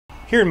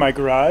Here in my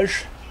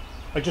garage,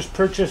 I just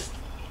purchased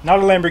not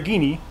a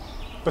Lamborghini,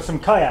 but some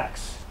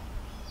kayaks.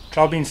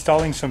 So I'll be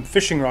installing some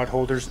fishing rod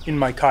holders in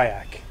my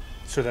kayak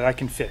so that I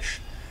can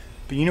fish.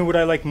 But you know what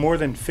I like more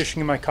than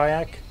fishing in my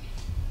kayak?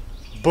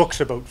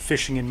 Books about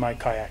fishing in my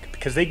kayak,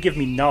 because they give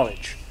me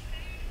knowledge.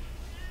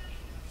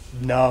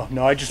 No,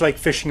 I just like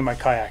fishing in my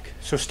kayak.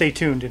 So stay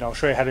tuned and I'll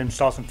show you how to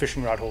install some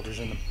fishing rod holders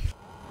in them.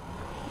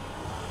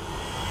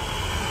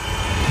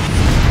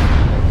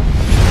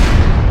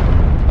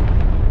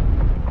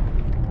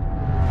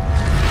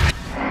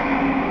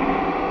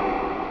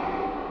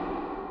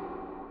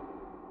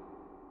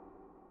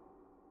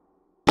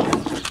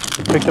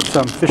 Picked up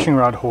some fishing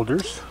rod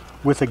holders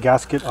with a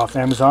gasket off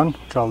Amazon,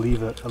 which I'll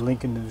leave a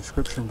link in the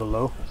description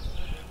below.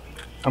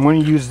 I'm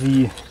going to use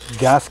the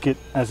gasket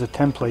as a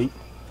template,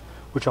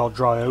 which I'll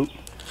draw out.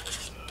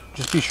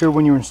 Just be sure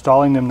when you're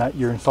installing them that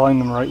you're installing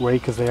them the right way,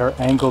 because they are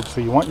angled, so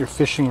you want your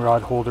fishing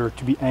rod holder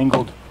to be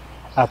angled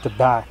at the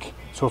back.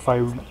 So if I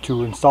were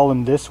to install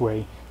them this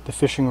way, the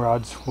fishing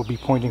rods will be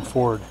pointing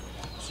forward.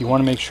 So you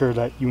want to make sure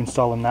that you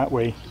install them that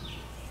way,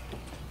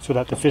 so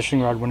that the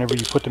fishing rod, whenever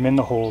you put them in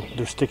the hole,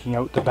 they're sticking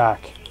out the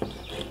back.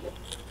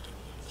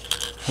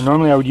 And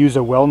normally I would use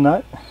a well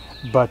nut,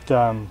 but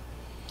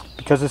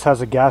because this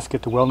has a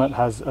gasket, the well nut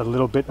has a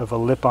little bit of a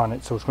lip on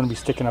it, so it's going to be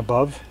sticking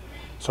above.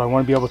 So I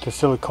want to be able to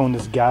silicone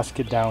this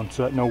gasket down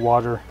so that no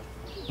water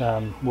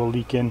will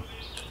leak in.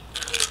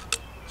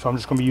 So I'm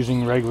just going to be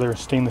using regular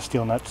stainless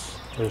steel nuts,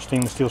 or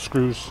stainless steel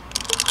screws.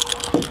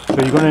 So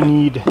you're going to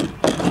need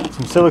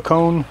some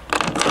silicone,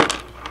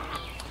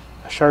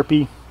 a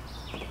Sharpie,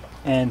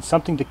 and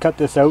something to cut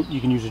this out.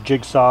 You can use a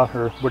jigsaw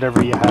or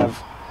whatever you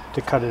have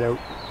to cut it out.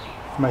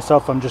 For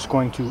myself, I'm just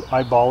going to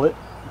eyeball it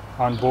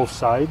on both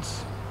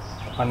sides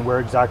on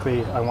where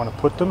exactly I want to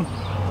put them,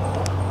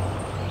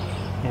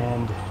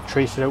 and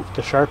trace it out with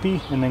the Sharpie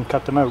and then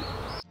cut them out.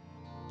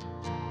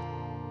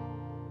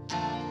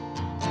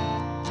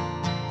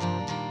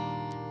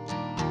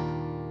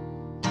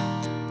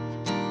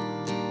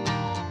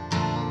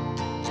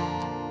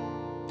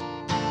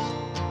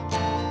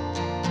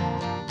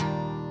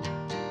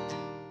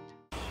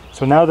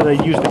 So now that I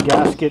use the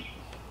gasket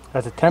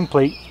as a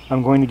template,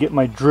 I'm going to get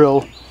my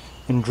drill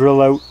and drill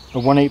out a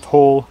 1/8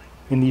 hole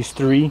in these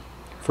three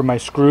for my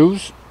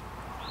screws.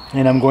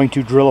 And I'm going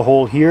to drill a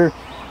hole here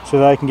so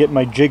that I can get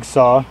my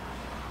jigsaw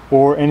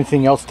or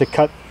anything else to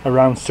cut a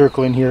round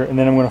circle in here, and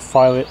then I'm going to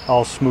file it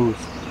all smooth.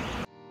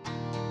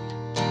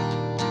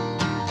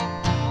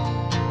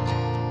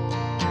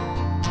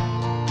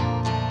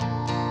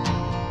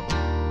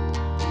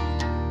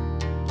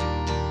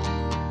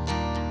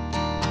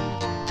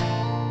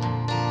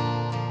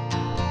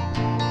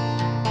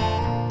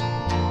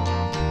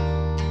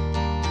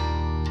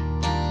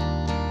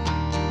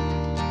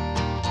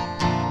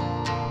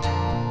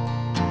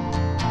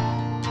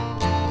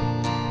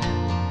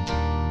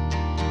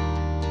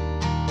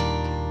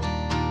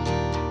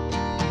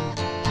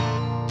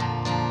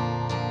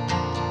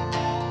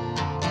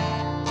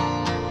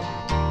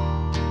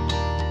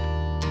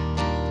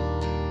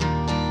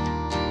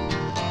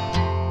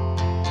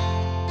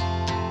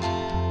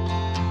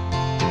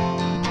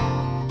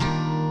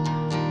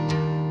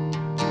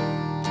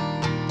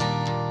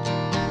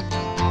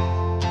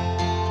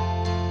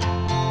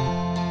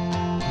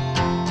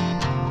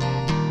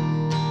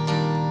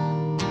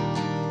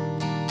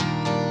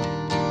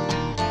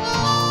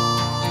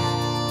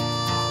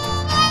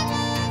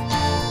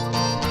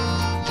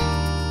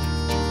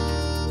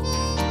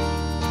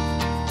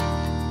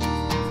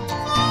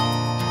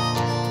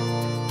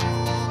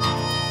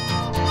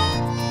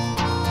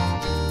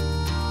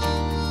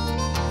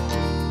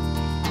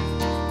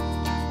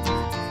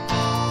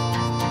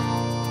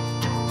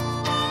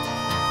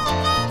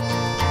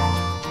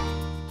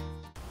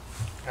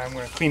 I'm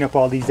going to clean up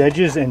all these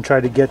edges and try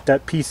to get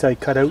that piece I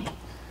cut out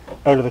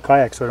of the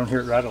kayak so I don't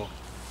hear it rattle.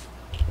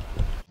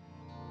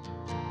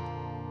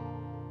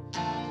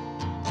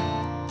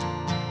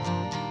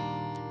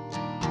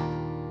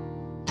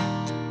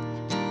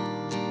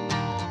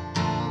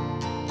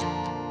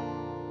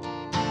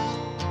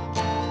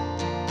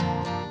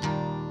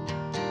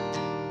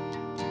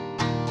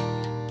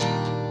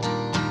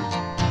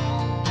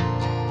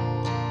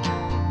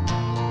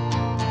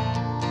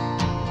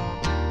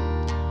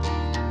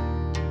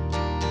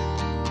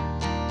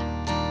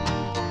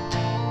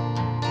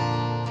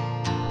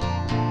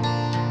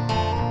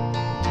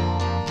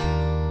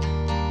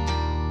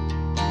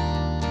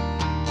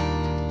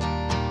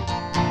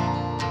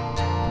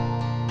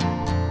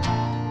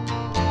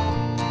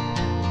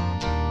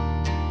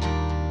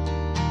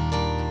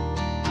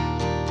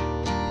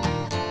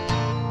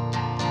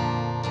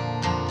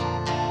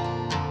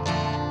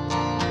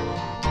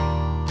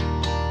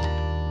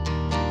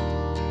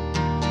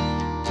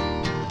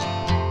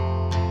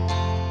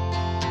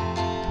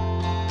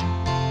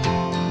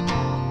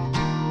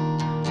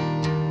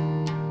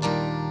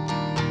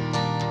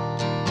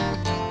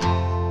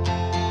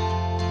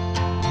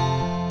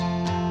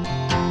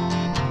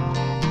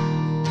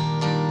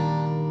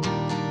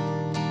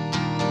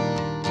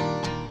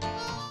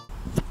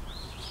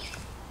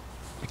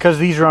 because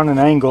these are on an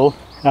angle,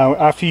 now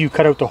after you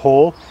cut out the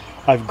hole,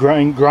 I've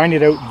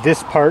grinded out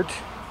this part.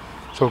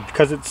 So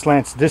because it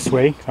slants this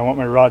way, I want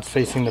my rods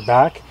facing the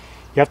back,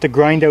 you have to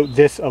grind out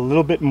this a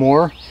little bit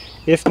more.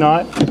 If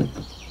not,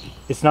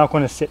 it's not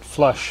going to sit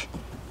flush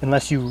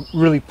unless you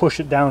really push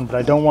it down, but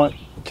I don't want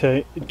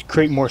to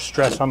create more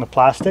stress on the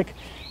plastic.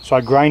 So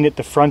I grind it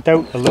the front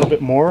out a little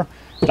bit more.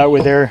 That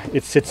way there,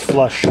 it sits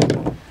flush.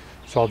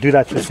 So I'll do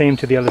that the same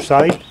to the other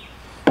side.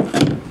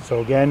 So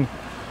again,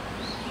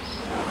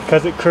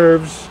 because it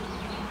curves,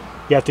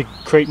 you have to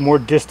create more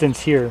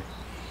distance here.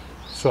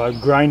 So I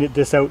grinded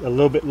this out a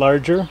little bit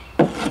larger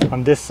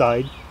on this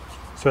side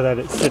so that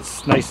it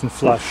sits nice and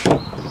flush.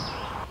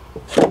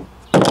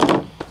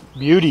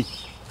 Beauty.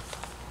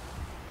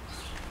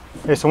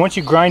 Okay, so once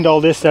you grind all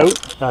this out,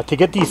 to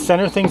get these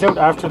center things out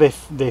after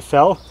they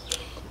fell,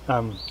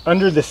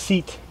 under the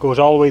seat goes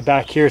all the way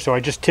back here. So I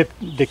just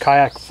tipped the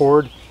kayak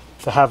forward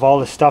to have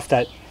all the stuff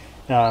that,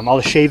 all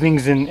the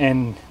shavings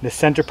and the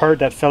center part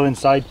that fell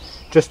inside,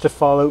 just to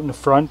fall out in the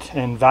front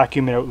and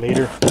vacuum it out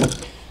later.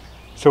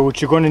 So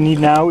what you're going to need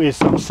now is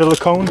some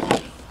silicone.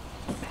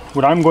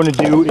 What I'm going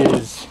to do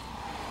is,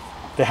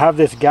 they have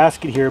this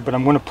gasket here, but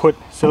I'm going to put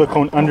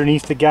silicone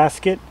underneath the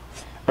gasket,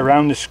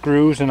 around the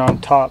screws and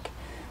on top.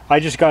 I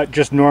just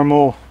got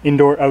normal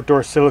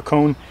indoor-outdoor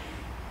silicone.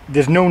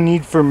 There's no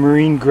need for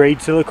marine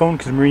grade silicone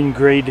because marine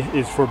grade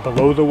is for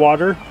below the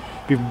water,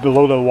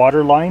 below the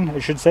water line, I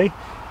should say.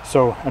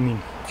 So I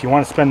mean, if you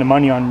want to spend the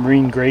money on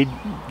marine grade,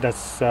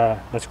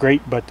 that's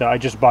great. But I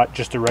just bought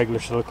just a regular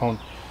silicone.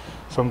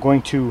 So I'm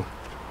going to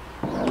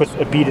put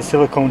a bead of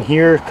silicone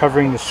here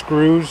covering the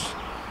screws,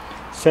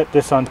 set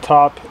this on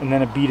top, and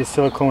then a bead of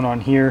silicone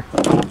on here,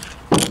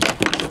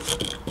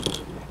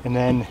 and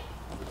then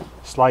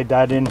slide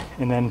that in,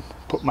 and then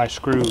put my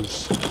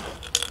screws.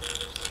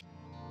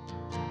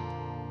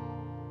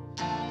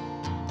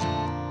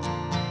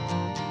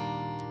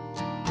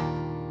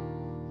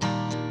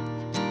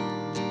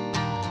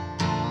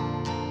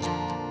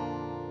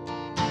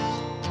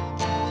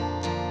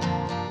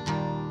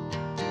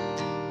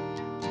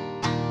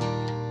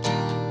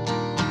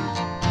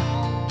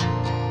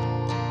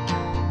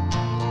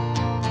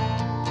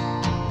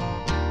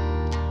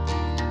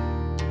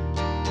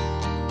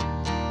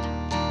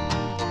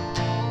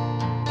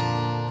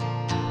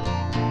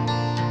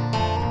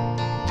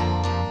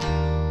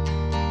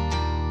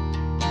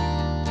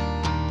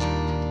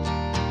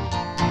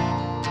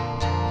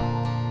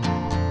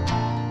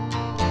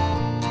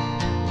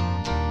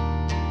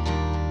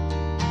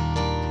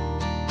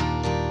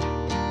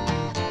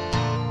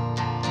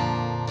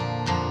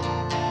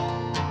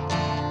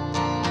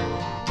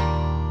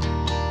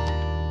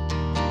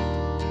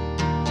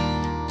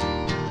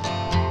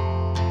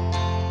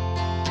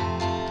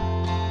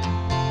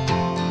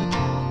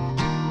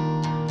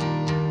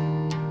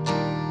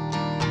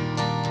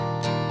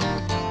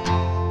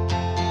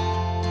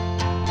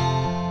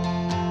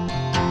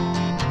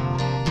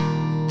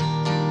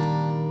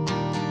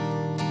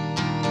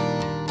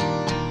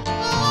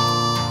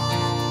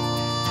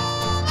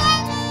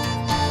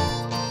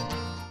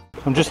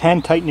 I'm just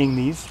hand tightening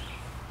these.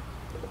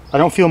 I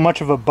don't feel much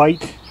of a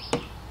bite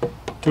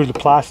through the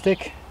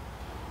plastic.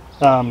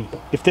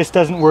 If this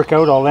doesn't work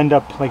out, I'll end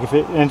up, like if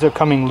it ends up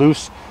coming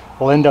loose,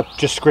 I'll end up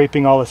just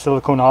scraping all the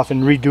silicone off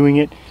and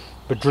redoing it,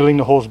 but drilling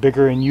the holes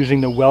bigger and using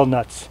the well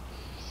nuts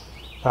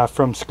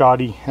from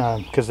Scotty,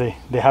 because they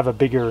have a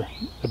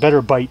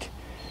better bite.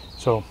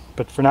 So,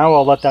 but for now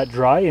I'll let that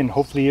dry and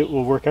hopefully it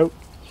will work out.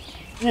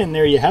 And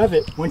there you have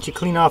it. Once you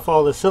clean off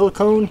all the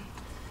silicone,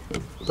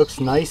 it looks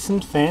nice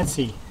and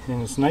fancy,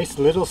 and it's a nice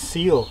little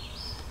seal.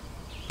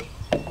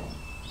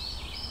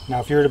 Now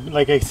if you were to,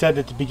 like I said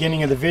at the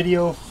beginning of the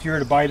video, if you were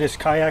to buy this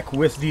kayak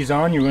with these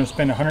on, you're going to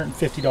spend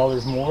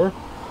 $150 more.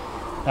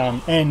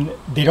 And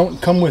they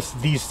don't come with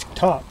these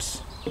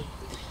tops.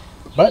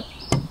 But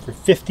for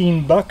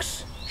 15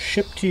 bucks,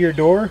 shipped to your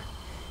door,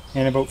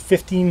 and about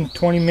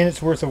 15-20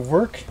 minutes worth of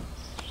work,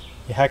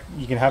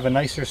 you can have a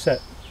nicer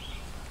set.